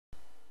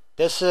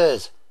This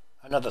is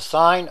another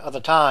sign of the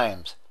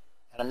times,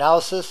 an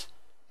analysis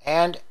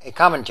and a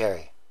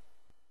commentary.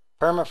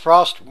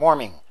 Permafrost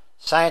warming,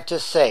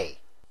 scientists say.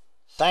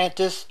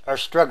 Scientists are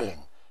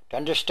struggling to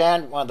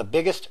understand one of the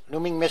biggest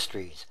looming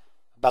mysteries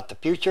about the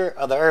future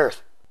of the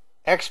Earth.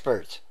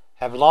 Experts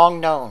have long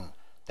known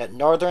that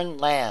northern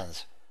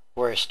lands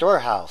were a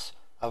storehouse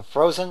of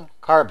frozen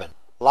carbon,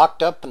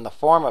 locked up in the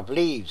form of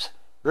leaves,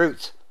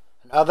 roots,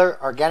 and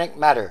other organic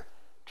matter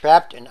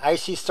trapped in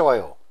icy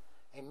soil,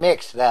 a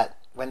mix that,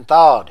 when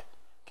thawed,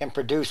 can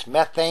produce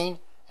methane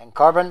and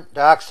carbon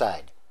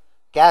dioxide,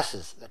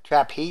 gases that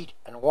trap heat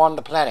and warm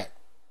the planet.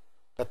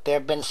 But they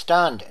have been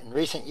stunned in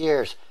recent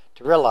years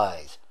to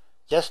realize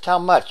just how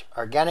much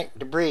organic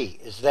debris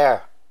is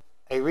there.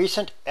 A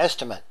recent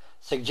estimate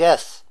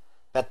suggests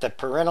that the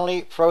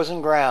perennially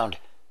frozen ground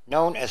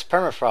known as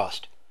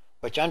permafrost,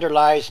 which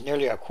underlies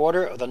nearly a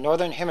quarter of the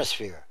northern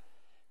hemisphere,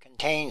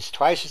 contains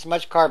twice as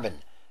much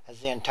carbon as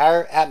the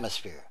entire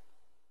atmosphere.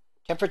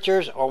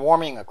 Temperatures are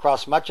warming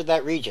across much of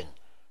that region,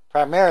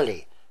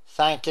 primarily,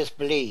 scientists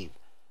believe,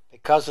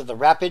 because of the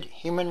rapid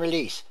human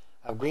release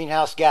of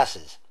greenhouse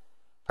gases.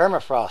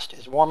 Permafrost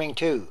is warming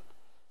too.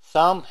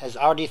 Some has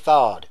already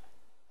thawed,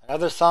 and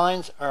other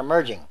signs are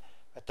emerging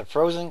that the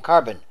frozen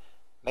carbon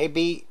may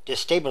be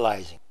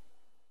destabilizing.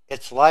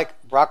 It's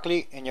like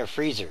broccoli in your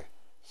freezer,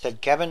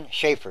 said Kevin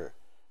Schaefer,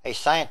 a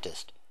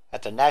scientist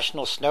at the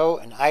National Snow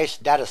and Ice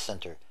Data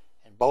Center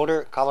in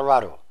Boulder,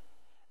 Colorado.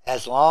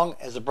 As long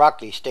as the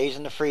broccoli stays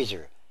in the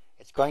freezer,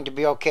 it's going to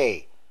be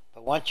okay,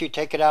 but once you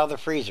take it out of the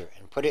freezer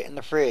and put it in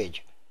the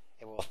fridge,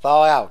 it will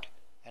thaw out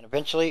and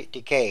eventually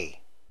decay.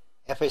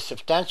 If a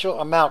substantial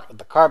amount of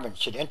the carbon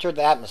should enter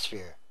the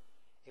atmosphere,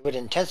 it would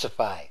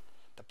intensify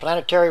the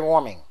planetary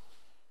warming.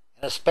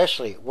 An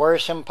especially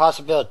worrisome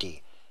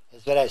possibility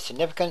is that a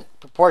significant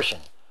proportion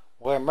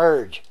will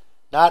emerge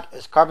not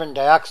as carbon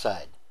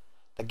dioxide,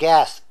 the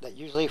gas that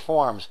usually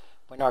forms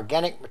when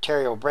organic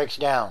material breaks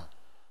down,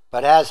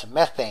 but as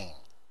methane,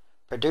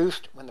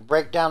 produced when the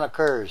breakdown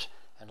occurs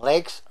in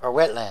lakes or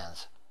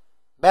wetlands.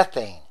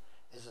 Methane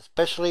is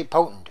especially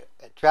potent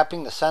at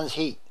trapping the sun's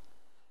heat,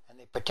 and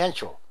the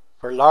potential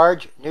for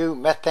large new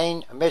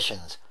methane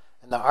emissions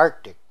in the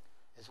Arctic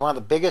is one of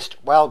the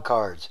biggest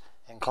wildcards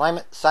in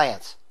climate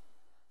science.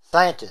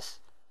 Scientists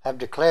have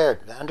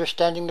declared that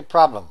understanding the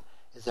problem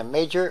is a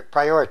major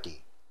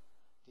priority.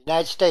 The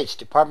United States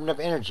Department of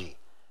Energy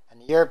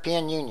and the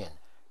European Union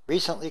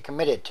recently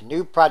committed to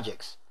new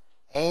projects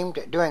aimed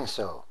at doing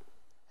so,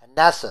 and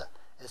NASA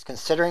is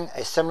considering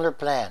a similar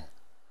plan.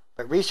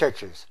 But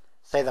researchers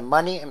say the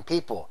money and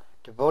people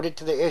devoted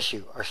to the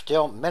issue are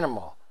still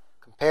minimal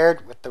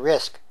compared with the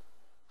risk.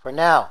 For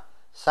now,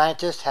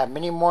 scientists have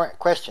many more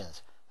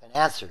questions than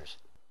answers.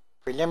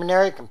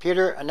 Preliminary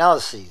computer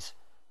analyses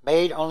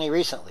made only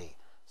recently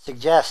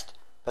suggest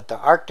that the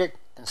Arctic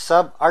and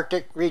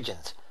subarctic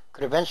regions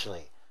could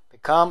eventually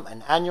become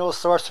an annual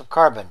source of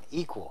carbon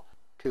equal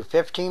to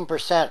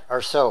 15%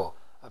 or so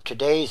of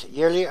today's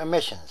yearly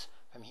emissions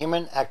from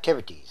human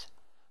activities.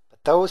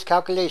 But those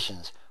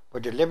calculations were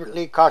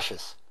deliberately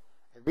cautious.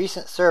 A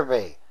recent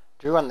survey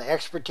drew on the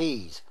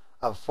expertise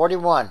of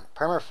 41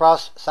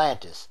 permafrost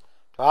scientists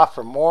to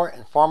offer more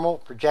informal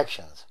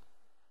projections.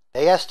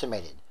 They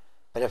estimated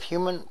that if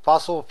human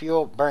fossil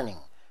fuel burning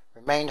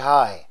remained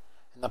high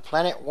and the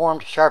planet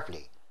warmed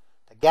sharply,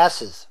 the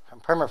gases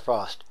from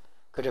permafrost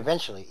could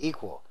eventually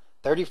equal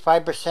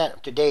 35%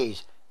 of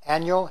today's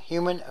annual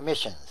human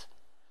emissions.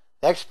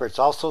 The experts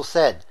also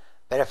said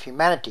that if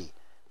humanity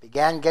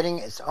began getting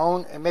its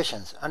own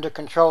emissions under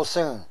control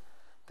soon,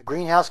 the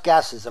greenhouse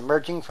gases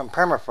emerging from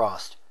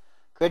permafrost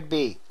could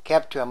be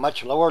kept to a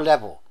much lower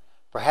level,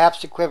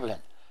 perhaps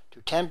equivalent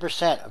to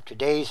 10% of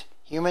today's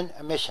human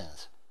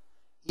emissions.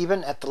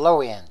 Even at the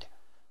low end,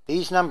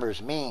 these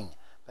numbers mean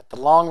that the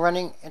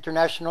long-running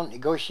international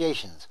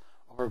negotiations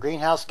over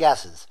greenhouse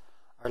gases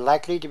are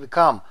likely to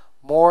become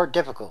more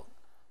difficult,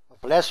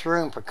 with less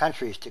room for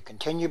countries to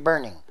continue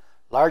burning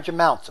large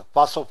amounts of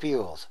fossil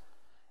fuels.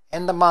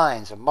 In the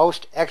minds of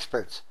most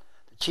experts,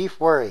 the chief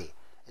worry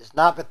is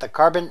not that the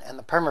carbon and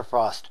the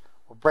permafrost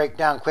will break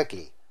down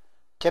quickly.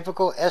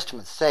 Typical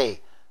estimates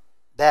say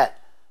that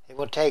it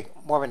will take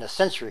more than a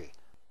century,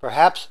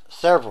 perhaps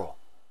several,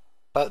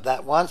 but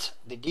that once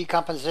the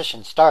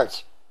decomposition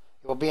starts,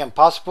 it will be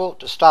impossible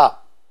to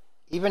stop.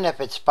 Even if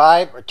it's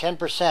 5 or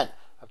 10%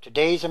 of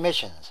today's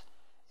emissions,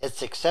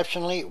 it's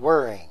exceptionally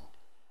worrying,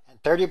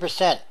 and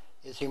 30%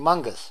 is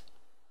humongous,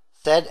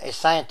 said a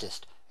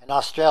scientist in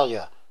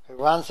Australia who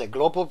runs a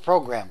global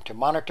program to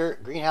monitor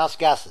greenhouse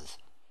gases.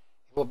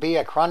 It will be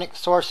a chronic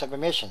source of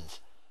emissions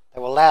that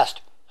will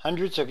last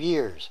hundreds of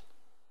years.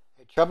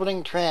 A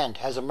troubling trend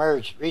has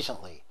emerged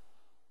recently.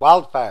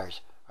 Wildfires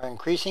are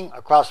increasing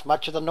across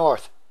much of the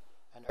north,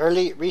 and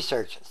early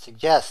research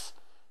suggests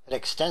that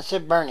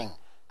extensive burning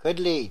could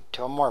lead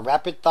to a more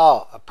rapid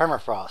thaw of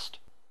permafrost.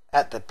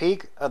 At the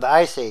peak of the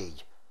Ice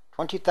Age,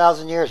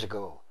 20,000 years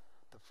ago,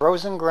 the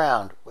frozen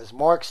ground was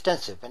more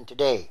extensive than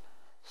today,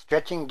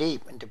 stretching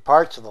deep into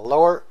parts of the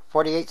lower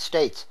 48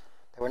 states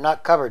that were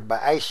not covered by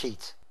ice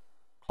sheets.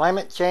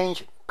 Climate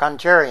change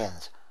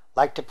contrarians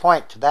like to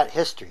point to that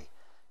history,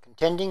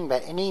 contending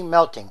that any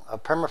melting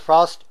of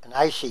permafrost and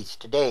ice sheets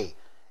today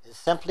is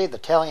simply the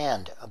tail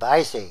end of the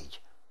Ice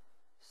Age,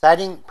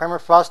 citing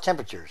permafrost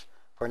temperatures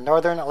for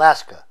northern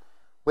Alaska,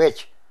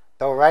 which,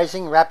 though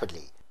rising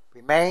rapidly,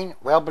 remain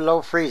well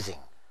below freezing.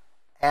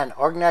 An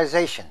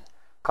organization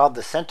called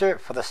the Center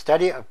for the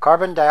Study of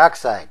Carbon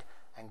Dioxide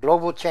and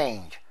Global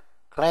Change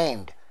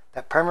claimed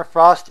that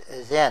permafrost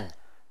is in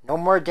no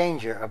more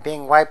danger of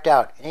being wiped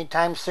out any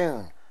time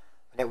soon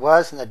than it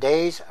was in the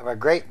days of our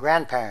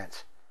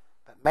great-grandparents.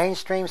 But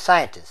mainstream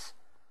scientists,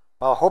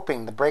 while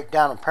hoping the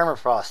breakdown of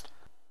permafrost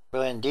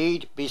will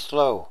indeed be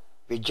slow,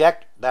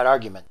 reject that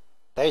argument.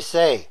 They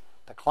say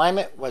the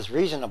climate was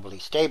reasonably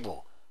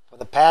stable for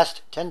the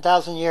past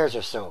 10,000 years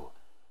or so,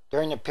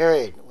 during the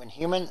period when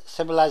human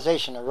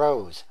civilization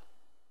arose.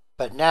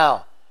 But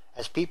now,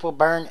 as people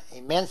burn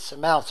immense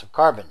amounts of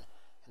carbon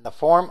in the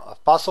form of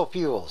fossil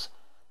fuels,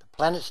 the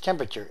planet's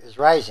temperature is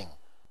rising,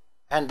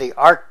 and the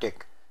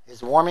Arctic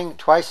is warming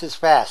twice as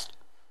fast.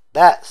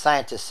 That,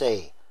 scientists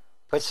say,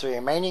 puts the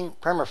remaining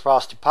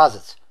permafrost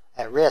deposits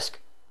at risk.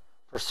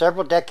 For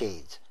several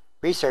decades,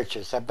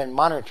 researchers have been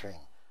monitoring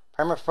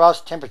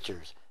permafrost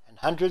temperatures in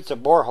hundreds of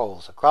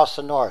boreholes across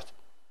the north.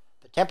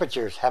 The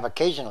temperatures have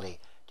occasionally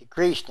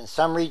decreased in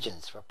some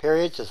regions for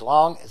periods as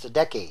long as a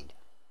decade.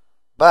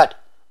 But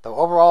the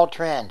overall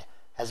trend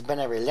has been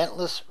a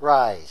relentless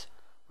rise,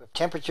 with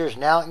temperatures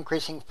now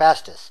increasing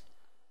fastest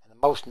in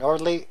the most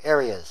northerly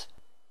areas.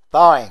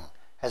 Thawing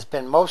has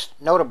been most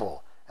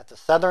notable at the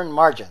southern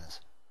margins.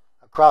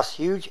 Across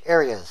huge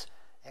areas,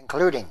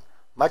 including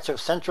much of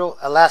central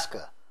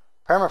Alaska,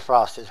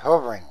 permafrost is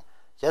hovering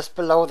just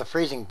below the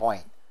freezing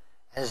point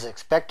and is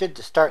expected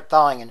to start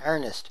thawing in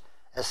earnest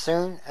as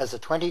soon as the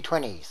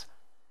 2020s.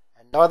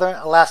 In northern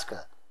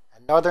Alaska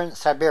and northern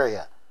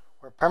Siberia,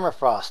 where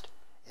permafrost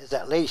is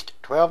at least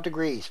 12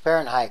 degrees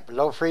Fahrenheit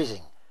below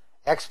freezing,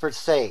 experts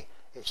say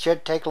it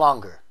should take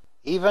longer.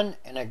 Even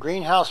in a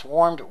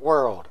greenhouse-warmed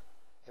world,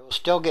 it will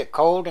still get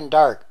cold and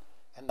dark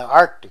in the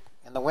Arctic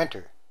in the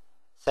winter,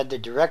 said the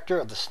director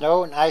of the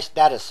Snow and Ice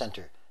Data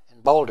Center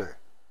in Boulder.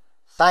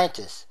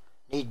 Scientists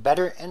need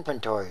better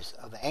inventories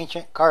of the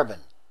ancient carbon.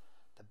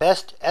 The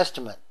best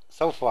estimate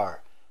so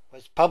far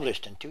was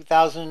published in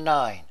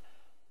 2009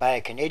 by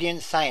a Canadian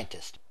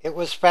scientist. It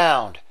was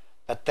found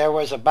that there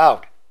was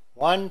about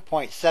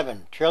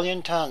 1.7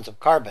 trillion tons of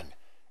carbon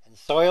in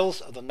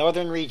soils of the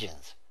northern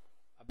regions,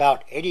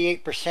 about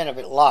 88% of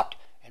it locked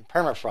in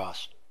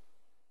permafrost.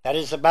 That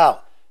is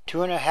about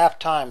 2.5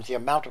 times the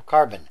amount of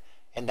carbon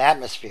in the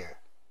atmosphere.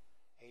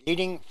 A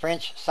leading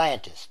French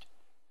scientist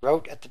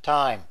wrote at the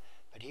time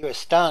that he was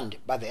stunned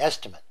by the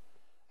estimate,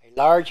 a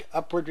large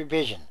upward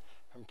revision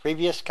from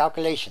previous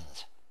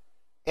calculations.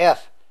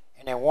 If,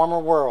 in a warmer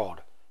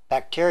world,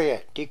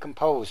 bacteria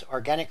decompose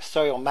organic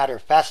soil matter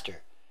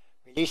faster,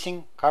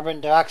 releasing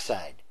carbon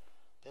dioxide,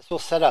 this will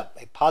set up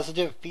a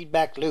positive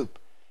feedback loop,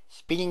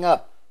 speeding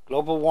up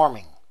global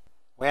warming.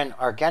 When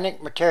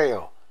organic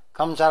material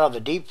comes out of the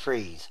deep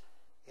freeze,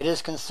 it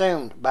is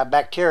consumed by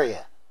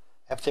bacteria.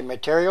 If the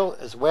material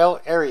is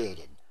well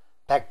aerated,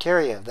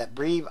 bacteria that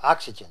breathe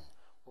oxygen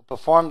will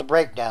perform the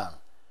breakdown,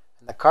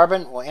 and the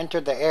carbon will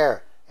enter the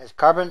air as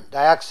carbon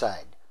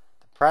dioxide,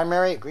 the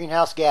primary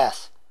greenhouse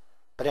gas.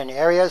 But in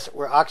areas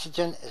where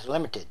oxygen is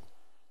limited,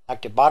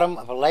 like the bottom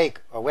of a lake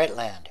or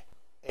wetland,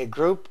 a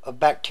group of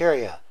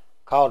bacteria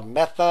called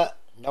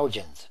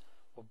Methanogens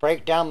will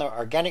break down the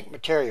organic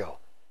material,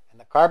 and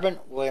the carbon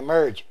will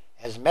emerge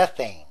as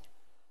methane.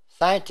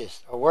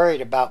 Scientists are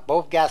worried about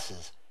both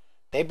gases.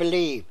 They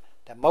believe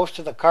that most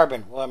of the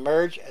carbon will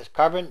emerge as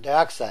carbon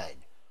dioxide,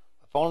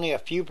 with only a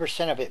few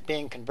percent of it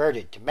being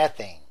converted to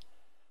methane.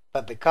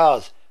 But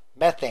because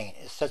methane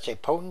is such a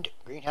potent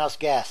greenhouse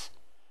gas,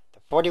 the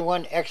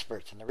 41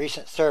 experts in the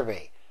recent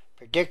survey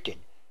predicted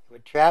it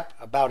would trap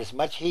about as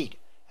much heat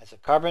as a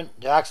carbon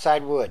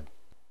dioxide would.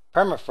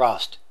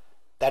 Permafrost,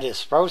 that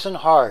is frozen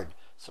hard,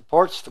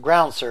 supports the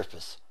ground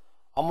surface,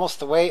 almost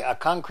the way a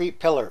concrete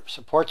pillar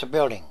supports a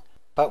building.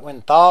 But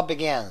when thaw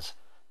begins,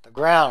 the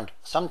ground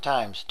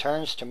sometimes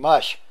turns to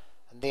mush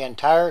and the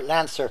entire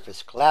land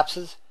surface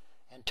collapses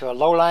into a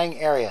low-lying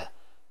area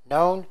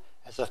known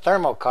as a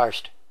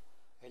thermokarst.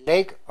 A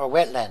lake or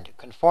wetland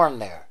can form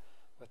there,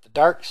 with the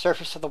dark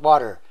surface of the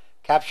water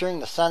capturing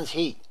the sun's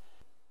heat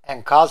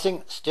and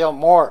causing still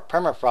more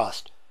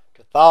permafrost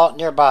to thaw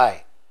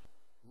nearby.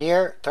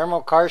 Near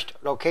thermokarst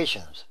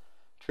locations,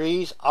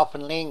 trees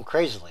often lean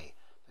crazily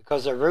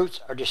because their roots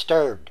are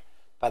disturbed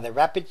by the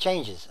rapid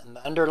changes in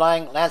the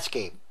underlying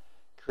landscape,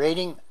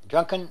 creating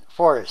drunken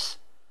forests,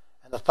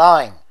 and the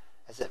thawing,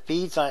 as it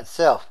feeds on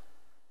itself,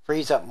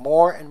 frees up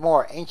more and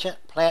more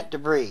ancient plant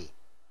debris.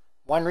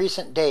 One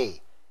recent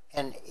day,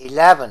 in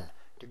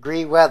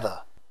 11-degree weather,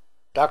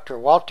 Dr.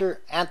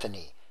 Walter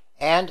Anthony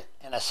and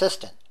an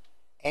assistant,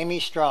 Amy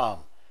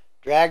Strom,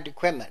 dragged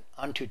equipment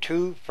onto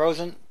 2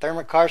 frozen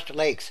thermokarst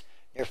lakes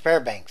near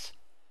Fairbanks.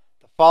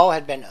 The fall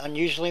had been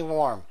unusually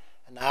warm,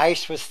 and the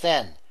ice was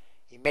thin,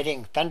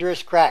 emitting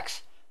thunderous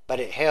cracks, but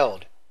it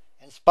held.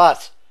 In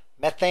spots,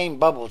 methane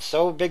bubbled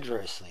so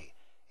vigorously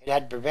it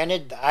had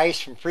prevented the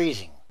ice from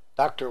freezing.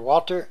 Dr.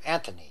 Walter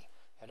Anthony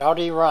had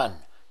already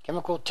run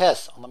chemical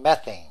tests on the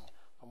methane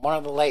from one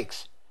of the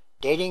lakes,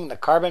 dating the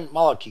carbon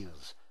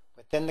molecules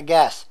within the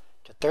gas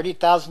to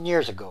 30,000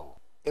 years ago.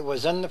 It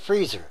was in the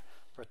freezer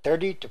for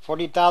 30 to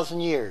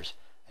 40,000 years,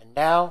 and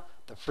now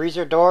the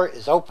freezer door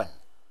is open.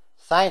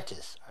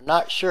 Scientists are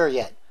not sure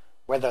yet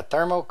whether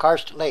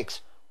thermokarst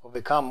lakes will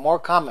become more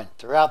common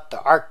throughout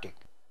the Arctic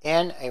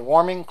in a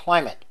warming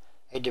climate,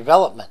 a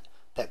development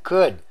that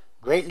could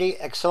greatly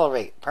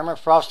accelerate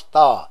permafrost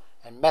thaw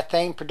and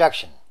methane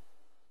production.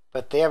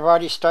 But they have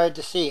already started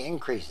to see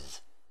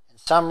increases in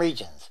some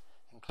regions,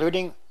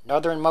 including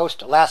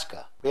northernmost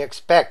Alaska. We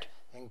expect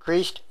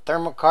increased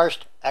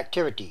thermokarst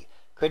activity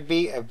could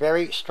be a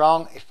very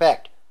strong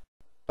effect,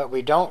 but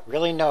we don't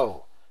really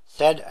know,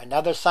 said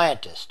another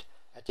scientist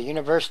at the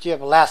University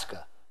of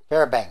Alaska,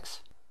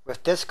 Fairbanks.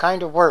 With this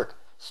kind of work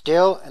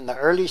still in the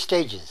early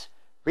stages,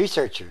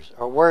 researchers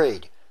are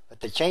worried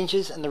that the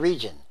changes in the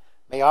region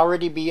may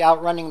already be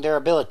outrunning their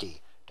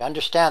ability to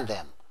understand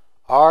them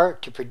or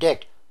to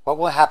predict what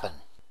will happen.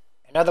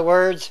 In other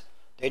words,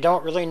 they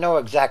don't really know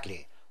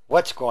exactly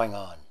what's going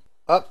on.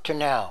 Up to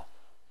now,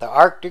 the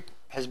Arctic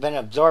has been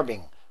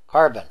absorbing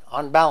carbon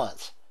on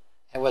balance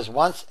and was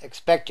once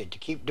expected to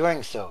keep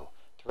doing so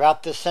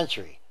throughout this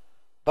century,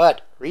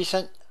 but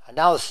recent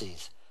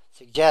analyses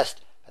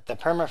suggest that the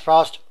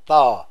permafrost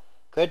thaw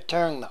could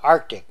turn the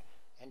Arctic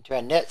into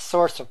a net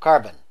source of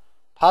carbon,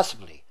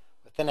 possibly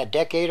within a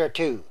decade or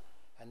two,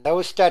 and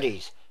those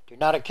studies do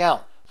not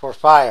account for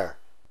fire.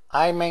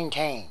 I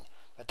maintain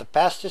that the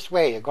fastest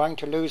way you're going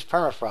to lose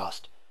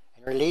permafrost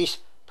and release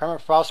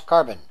permafrost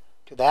carbon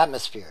to the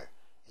atmosphere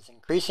is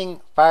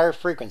increasing fire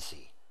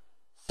frequency,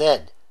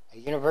 said a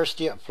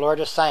University of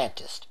Florida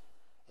scientist.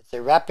 It's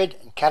a rapid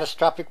and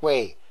catastrophic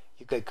way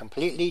you could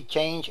completely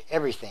change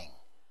everything.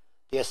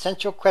 The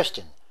essential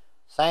question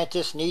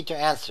scientists need to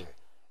answer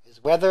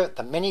is whether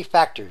the many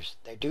factors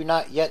they do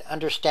not yet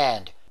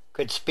understand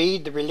could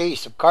speed the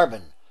release of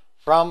carbon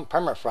from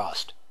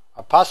permafrost,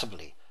 or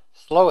possibly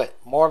slow it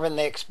more than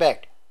they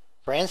expect.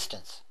 For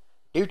instance,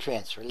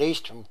 nutrients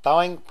released from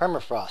thawing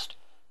permafrost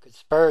could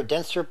spur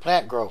denser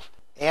plant growth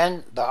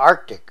in the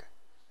Arctic,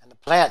 and the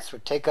plants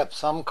would take up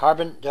some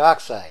carbon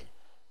dioxide.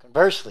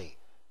 Conversely,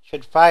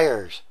 should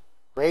fires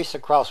race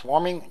across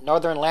warming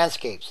northern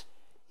landscapes,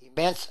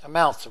 immense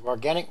amounts of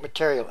organic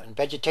material and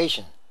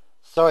vegetation,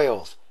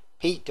 soils,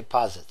 peat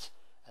deposits,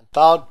 and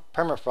thawed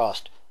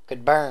permafrost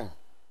could burn.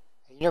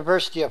 A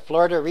University of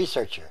Florida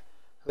researcher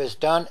who has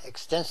done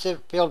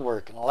extensive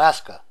fieldwork in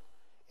Alaska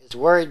is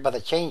worried by the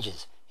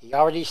changes he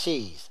already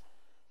sees,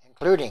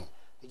 including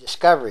the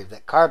discovery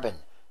that carbon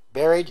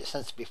buried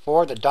since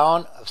before the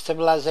dawn of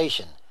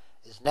civilization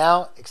is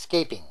now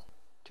escaping.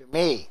 To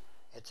me,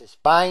 it's a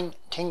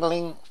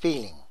spine-tingling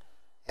feeling.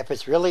 If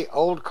it's really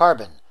old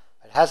carbon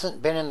that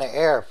hasn't been in the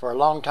air for a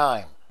long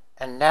time,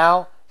 and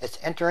now it's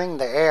entering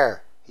the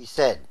air, he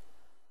said,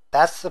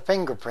 that's the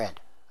fingerprint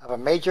of a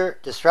major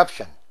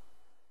disruption,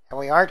 and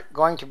we aren't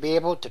going to be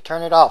able to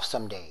turn it off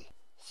someday.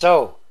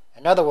 So,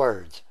 in other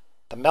words,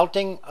 the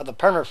melting of the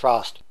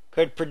permafrost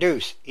could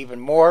produce even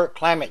more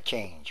climate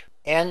change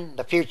in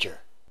the future.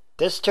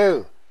 This,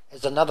 too,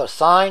 is another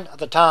sign of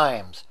the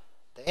times,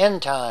 the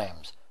end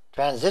times,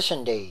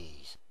 transition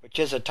days, which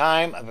is a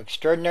time of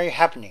extraordinary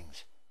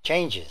happenings,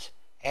 changes,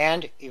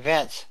 and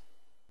events.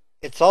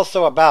 It's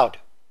also about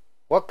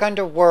what kind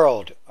of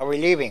world are we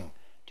leaving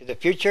to the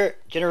future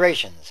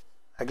generations.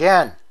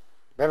 Again,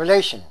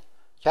 Revelation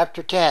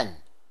chapter 10,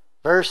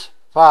 verse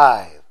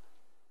 5.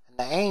 And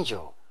the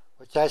angel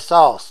which I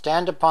saw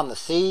stand upon the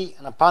sea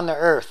and upon the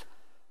earth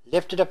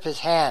lifted up his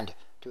hand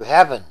to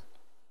heaven.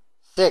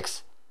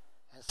 6.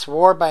 And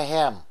swore by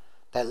him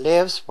that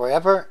lives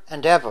forever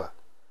and ever,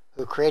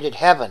 who created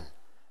heaven,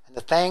 and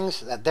the things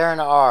that therein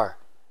are,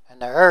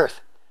 and the earth,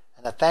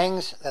 and the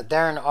things that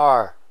therein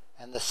are,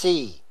 and the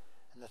sea,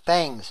 and the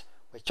things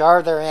which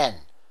are therein,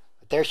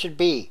 that there should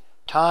be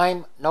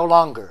time no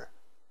longer.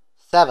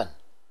 7.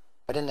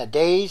 But in the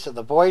days of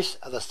the voice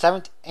of the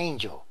seventh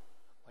angel,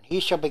 when he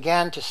shall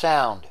begin to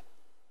sound,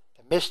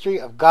 the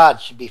mystery of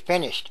God should be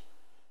finished,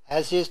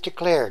 as is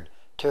declared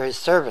to his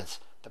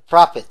servants the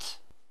prophets.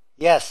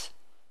 Yes,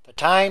 the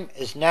time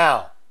is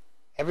now.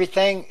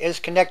 Everything is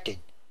connected,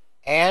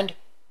 and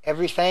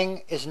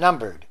everything is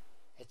numbered.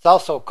 It's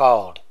also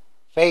called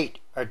fate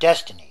or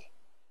destiny.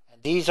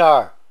 And these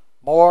are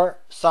more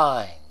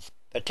signs.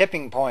 The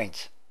tipping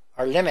points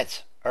or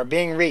limits are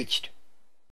being reached.